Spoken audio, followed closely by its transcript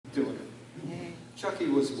Chucky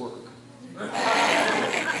was work.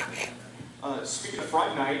 Speaking of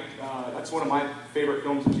Fright Night, that's one of my favorite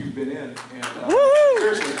films that you've been in. And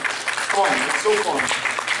seriously, fun. It's so fun.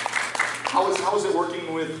 How was it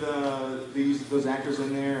working with those actors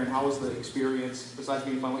in there, and how was the experience, besides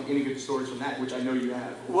being fun? Like, any good stories from that, which I know you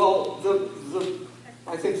have? Well,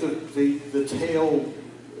 I think the tale,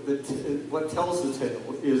 what tells the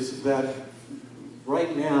tale is that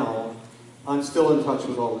right now, I'm still in touch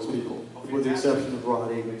with all those people, with the exception of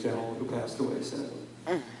Roddy McDowell, who passed away sadly.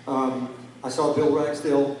 I saw Bill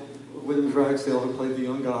Ragsdale, William Ragsdale, who played the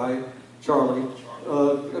young guy, Charlie,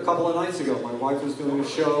 a couple of nights ago. My wife was doing a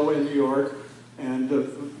show in New York, and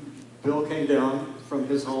Bill came down from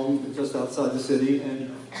his home just outside the city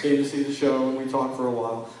and came to see the show, and we talked for a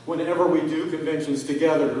while. Whenever we do conventions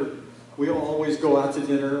together, we always go out to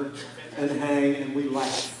dinner and hang, and we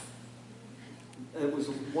laugh. It was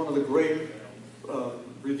one of the great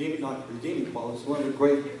not redeeming qualities, one of the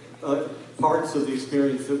great parts of the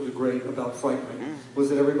experience that was great about Fright Night was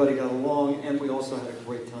that everybody got along, and we also had a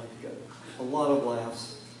great time together. A lot of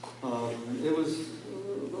laughs. It was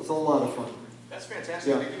a lot of fun. That's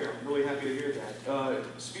fantastic to hear. I'm really happy to hear that.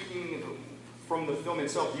 Speaking from the film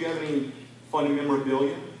itself, do you have any fun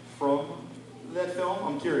memorabilia from that film?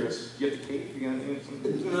 I'm curious. Do you have the cape? You got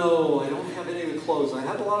anything? No, I don't have any of the clothes. I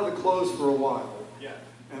had a lot of the clothes for a while. Yeah.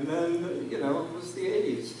 And then, you know, it was the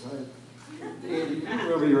 80s. You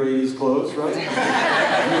remember your 80s clothes, right?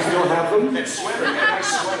 You still have them? That sweater, that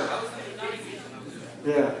nice sweater.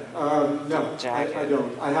 Yeah, no, I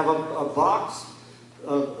don't. I have a box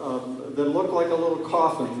that looked like a little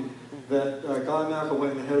coffin that Guy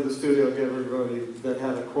McElwain, the head of the studio, gave everybody, that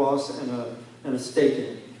had a cross and a stake in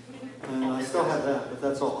it. And I still have that, but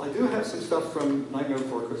that's all. I do have some stuff from Nightmare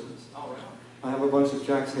Before Christmas. I have a bunch of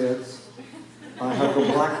Jack's heads. I have the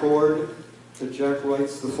blackboard that Jack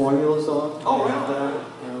writes the formulas on. Oh, I have that.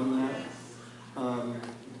 I own that.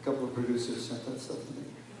 A couple of producers sent that stuff to me.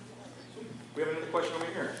 We have another question over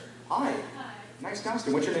here. Hi. Hi. Nice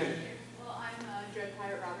costume. What's your name? Well, I'm Dread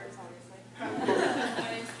Pirate Roberts, obviously.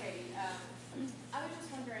 My name's Katie. I was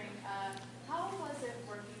just wondering, how was it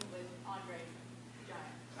working with Andre the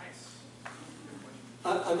Giant? Nice.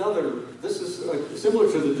 This is similar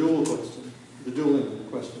to the dueling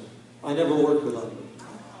question. I never worked with Andre.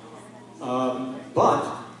 But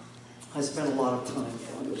I spent a lot of time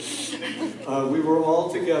with Andre. We were all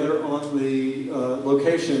together on the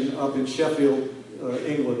location up in Sheffield,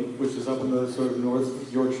 England, which is up in the sort of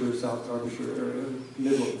North Yorkshire, South Derbyshire area,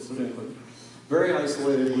 Midlands of England. Very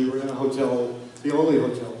isolated. We were in a hotel, the only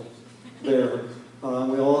hotel there.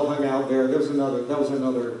 We all hung out there. That was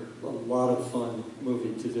another a lot of fun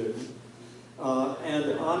movie to do.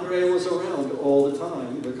 And Andre was around all the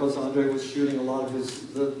time because Andre was shooting a lot of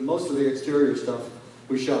most of the exterior stuff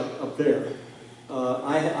we shot up there.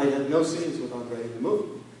 I had no scenes with Andre in the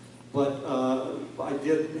movie, but I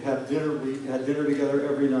did have dinner. We had dinner together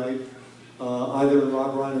every night, either in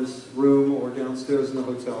Rob Reiner's room or downstairs in the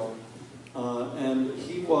hotel. And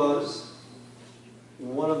he was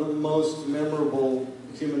one of the most memorable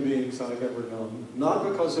human beings I've ever known. Not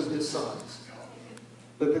because of his size,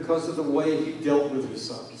 but because of the way he dealt with his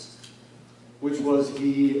size, which was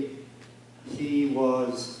he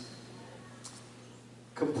was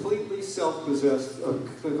completely self-possessed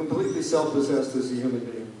as a human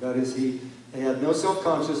being. That is, he had no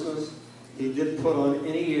self-consciousness. He didn't put on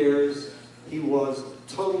any airs. He was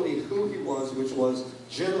totally who he was, which was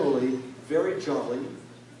generally very jolly,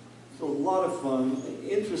 a lot of fun,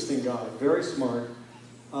 interesting guy, very smart.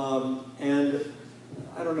 And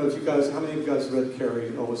I don't know if you guys, how many of you guys read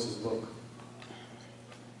Carrie Ellis's book?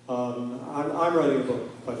 I'm writing a book,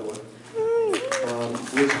 by the way,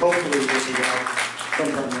 which hopefully will be out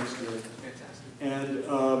sometime next year. Fantastic.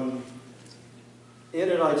 And in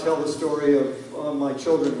it, I tell the story of my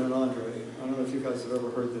children and Andre. I don't know if you guys have ever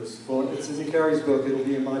heard this. Well, it's in Carrie's book. It'll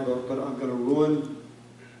be in my book, but I'm going to ruin.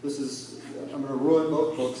 I'm going to ruin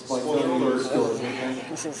both books by telling your story. Okay?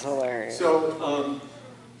 This is hilarious. So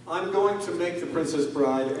I'm going to make The Princess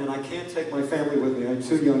Bride, and I can't take my family with me. I have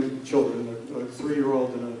two young children, a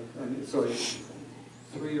 3-year-old and a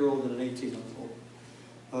 3-year-old and an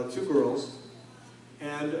 18-month-old, two girls.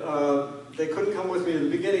 And they couldn't come with me in the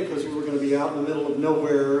beginning because we were going to be out in the middle of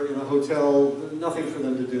nowhere in a hotel, nothing for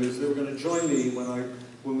them to do. So they were going to join me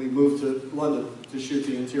when we moved to London to shoot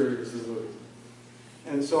the interiors of the movie.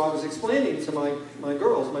 And so I was explaining to my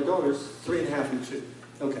girls, my daughters, 3 and a half and 2.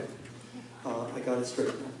 Okay, I got it straight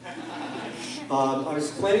now. I was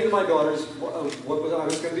explaining to my daughters what I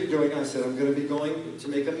was going to be doing. I said, I'm going to be going to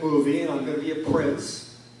make a movie, and I'm going to be a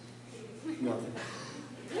prince. Nothing.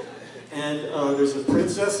 And there's a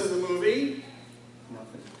princess in the movie,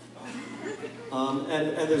 Nothing.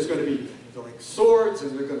 And there's going to be like swords,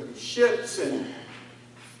 and there's going to be ships, and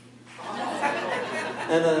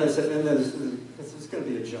then I said, and then there's going to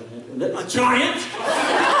be a giant. And then, a giant?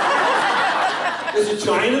 There's a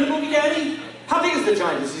giant in the movie, Daddy? How big is the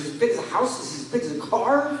giant? Is he as big as a house? Is he as big as a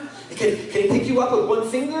car? Can he pick you up with one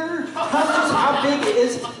finger? How big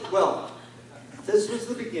is... Well, this was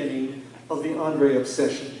the beginning of the Andre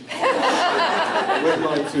obsession with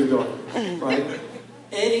my two daughters, right?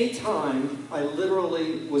 Anytime I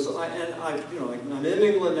literally was, I'm in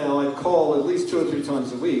England now, I call at least 2 or 3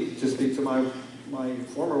 times a week to speak to my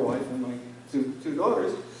former wife and my two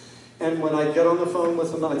daughters. And when I'd get on the phone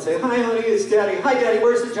with them, I'd say, "Hi, honey, it's Daddy. Hi, Daddy,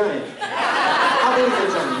 where's the giant? How big is the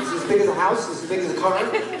giant? Is he as big as a house? Is he as big as a car?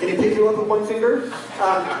 Can he pick you up with one finger?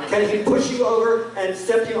 Can he push you over and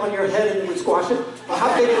step you on your head and you would squash it?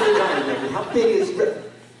 How big is the giant, Daddy? How big is he?"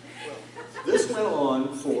 This went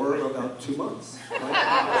on for about 2 months.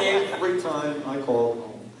 Right? Every time I called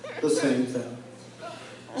home, the same thing.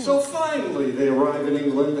 So finally, they arrive in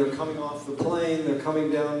England. They're coming off the plane. They're coming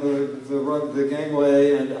down the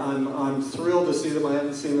gangway, and I'm thrilled to see them. I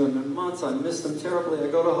haven't seen them in months. I miss them terribly. I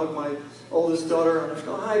go to hug my oldest daughter, and I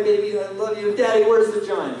go, "Hi, baby. I love you, Daddy. Where's the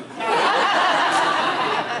giant?"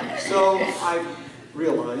 So I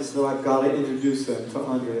realized that I've got to introduce them to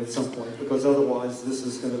Andre at some point, because otherwise, this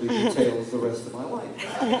is going to be the tale of the rest of my life.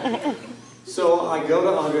 So I go to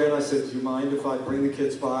Andre and I said, "Do you mind if I bring the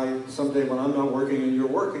kids by someday when I'm not working and you're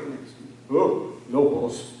working?" And he said, "Oh, no,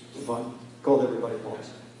 boss. It's fine." Called everybody boss.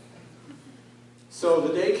 So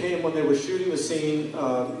the day came when they were shooting the scene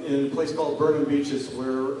in a place called Birmingham Beaches,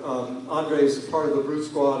 where Andre is part of the Brute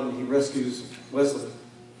Squad and he rescues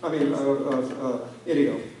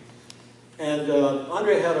Inigo. And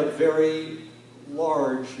Andre had a very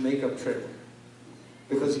large makeup trailer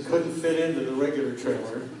because he couldn't fit into the regular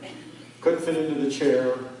trailer. Couldn't fit into the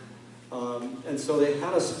chair, and so they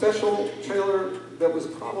had a special trailer that was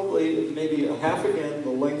probably maybe a half again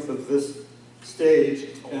the length of this stage,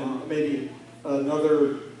 and maybe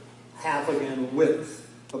another half again width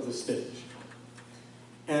of the stage.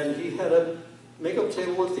 And he had a makeup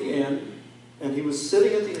table at the end, and he was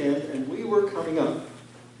sitting at the end, and we were coming up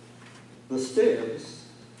the stairs.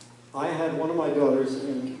 I had one of my daughters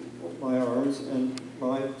in my arms, and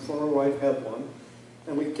my former wife had one.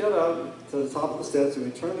 And we get out to the top of the steps, and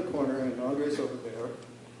we turn the corner, and Andre's over there.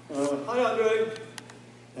 And I went, "Hi, Andre."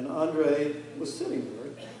 And Andre was sitting there,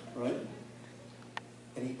 right?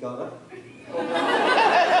 And he got up.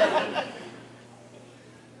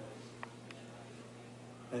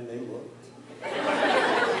 And they looked.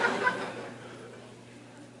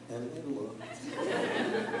 And they looked.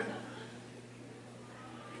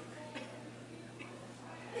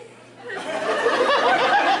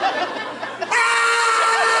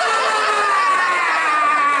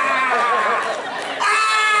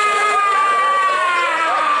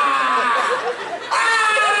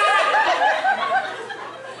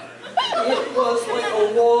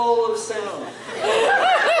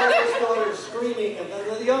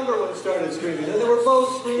 Started screaming, and they were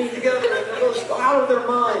both screaming together, and they're both out of their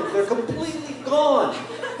minds. They're completely gone.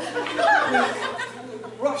 We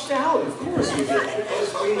rushed out, of course we did,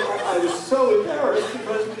 because I was so embarrassed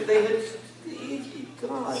because they had,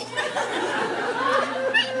 God.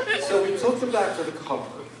 So we took them back to the car,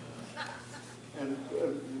 and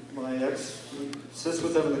my ex sits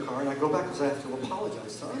with them in the car, and I go back because I have to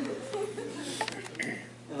apologize to Andre.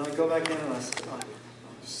 And I go back in, and I said, "I'm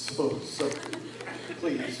so sorry.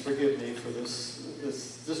 Please forgive me for this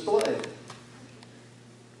display."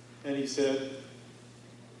 And he said,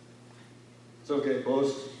 "It's okay,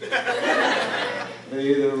 boss. They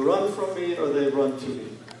either run from me or they run to me."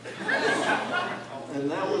 And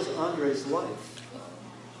that was Andre's life.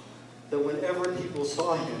 That whenever people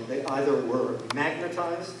saw him, they either were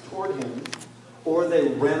magnetized toward him or they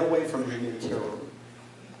ran away from him in terror.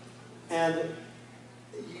 And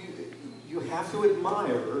you have to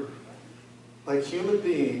admire a human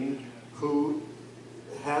being who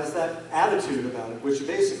has that attitude about it, which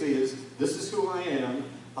basically is, this is who I am,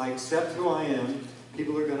 I accept who I am.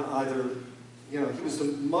 People are going to either, he was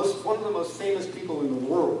one of the most famous people in the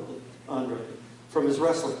world, Andre, from his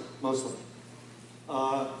wrestling, mostly.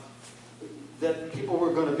 That people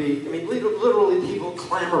were going to be, literally people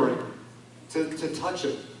clamoring to touch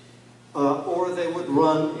him, or they would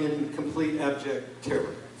run in complete abject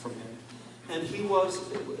terror from him. And he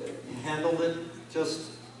handled it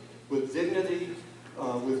just with dignity,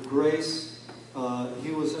 with grace.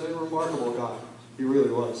 He was a remarkable guy. He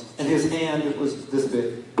really was. And his hand was this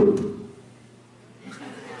big.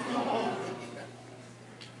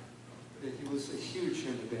 He was a huge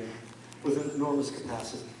human being. with an enormous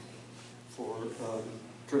capacity for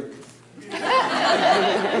drink.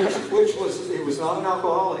 which was, he was not an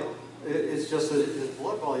alcoholic. It's just that his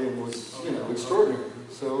blood volume was, extraordinary.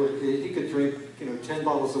 So he could drink, 10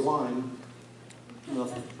 bottles of wine,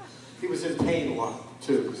 nothing. He was in pain a lot,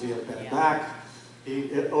 too, because he had a bad back.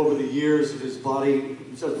 Over the years, his body,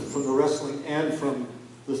 from the wrestling and from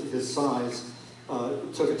his size,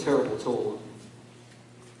 took a terrible toll on him.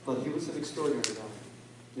 But he was an extraordinary guy.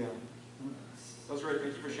 Yeah. That was great.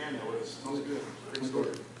 Thank you for sharing that with us. That was good. Great story.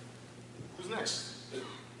 Who's next?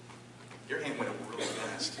 Your hand went up really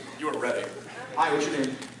fast. You were ready. Hi, what's your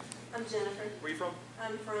name? I'm Jennifer. Where are you from?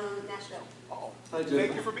 I'm from Nashville. Oh, Hi, Jennifer.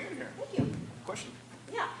 thank you for being here. Thank you. Question?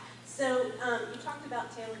 Yeah. So you talked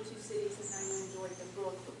about Tale of Two Cities and how you enjoyed the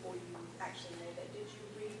book before you actually made it. Did you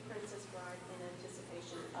read Princess Bride in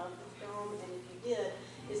anticipation of the film? And if you did,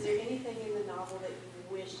 is there anything in the novel that you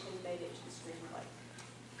wished had made it to the screenplay?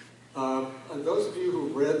 And those of you who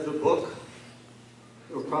read the book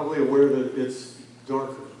are probably aware that it's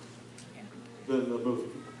darker than the movie.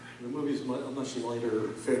 The movie's a much lighter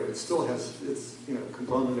fare. It still has its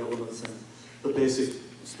component elements and the basic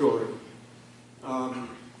story.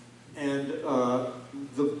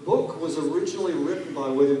 The book was originally written by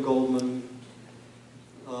William Goldman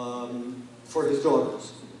for his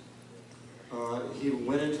daughters. He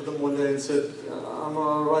went into them one day and said, I'm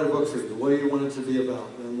going to write a book for you. What do you want it to be about?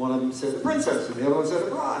 And one of them said, the princess, and the other one said,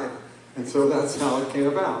 the bride. And so that's how it came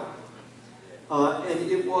about. And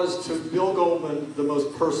it was, to Bill Goldman, the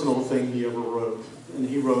most personal thing he ever wrote. And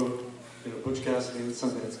he wrote, Butch Cassidy and the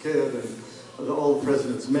Sundance Kid, and All the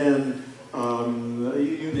President's Men,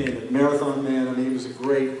 you name it, Marathon Man. I mean, he was a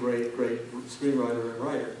great, great, great screenwriter and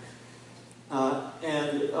writer.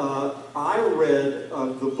 I read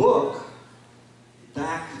the book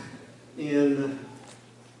back in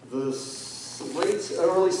the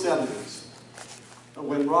early 70s,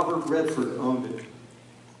 when Robert Redford owned it.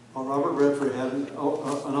 Robert Redford had an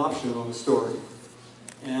option on the story,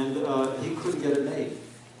 and he couldn't get it made.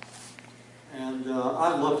 And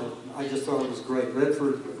I loved it. I just thought it was great.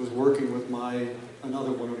 Redford was working with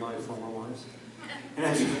another one of my former wives,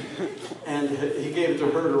 and he gave it to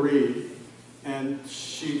her to read, and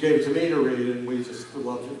she gave it to me to read, and we just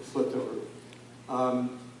loved it, flipped over it.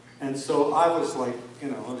 And so I was like, I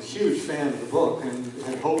was a huge fan of the book, and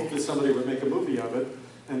had hoped that somebody would make a movie of it.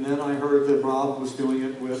 And then I heard that Rob was doing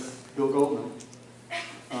it with Bill Goldman.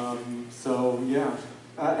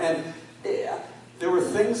 There were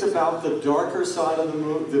things about the darker side of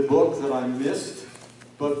the book that I missed,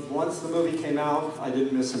 but once the movie came out, I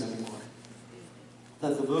didn't miss him anymore.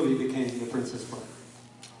 That the movie became The Princess Bride.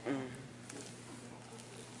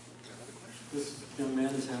 This young man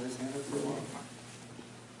has had his hand up for a while.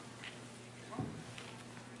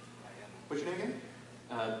 What's your name again?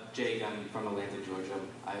 Jake, I'm from Atlanta, Georgia.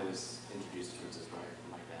 I was introduced to Princess Bride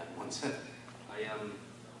from my dad once.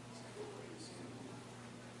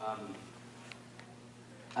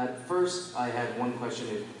 At first, I had one question: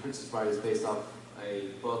 if Princess Bride is based off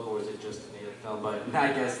a book or is it just made a film? But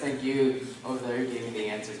I guess, thank you over there, you gave me the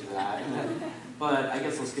answer to that. But I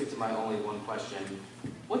guess I'll skip to my only one question.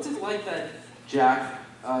 What's it like that Jack,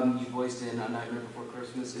 you voiced in A Nightmare Before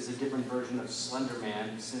Christmas, is a different version of Slender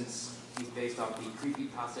Man, since he's based off the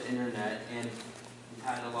creepypasta internet, and we've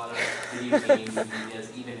had a lot of video games and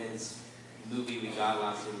medias, even his movie we got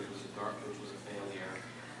last year, which was a failure.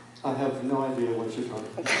 I have no idea what you're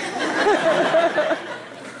talking about.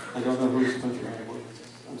 I don't know who's Slender Man was.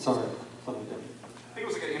 I'm sorry. I think it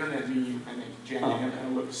was like an internet meme, and Jack and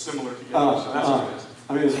him looked similar together, so that's what it is.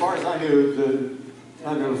 I mean, as far as I knew, The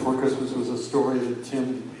Nightmare Before Christmas was a story that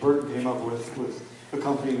Tim Burton came up with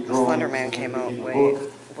accompanying drawings. Slender Man came out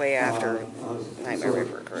way after Nightmare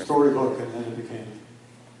Before Christmas. Storybook, and then it became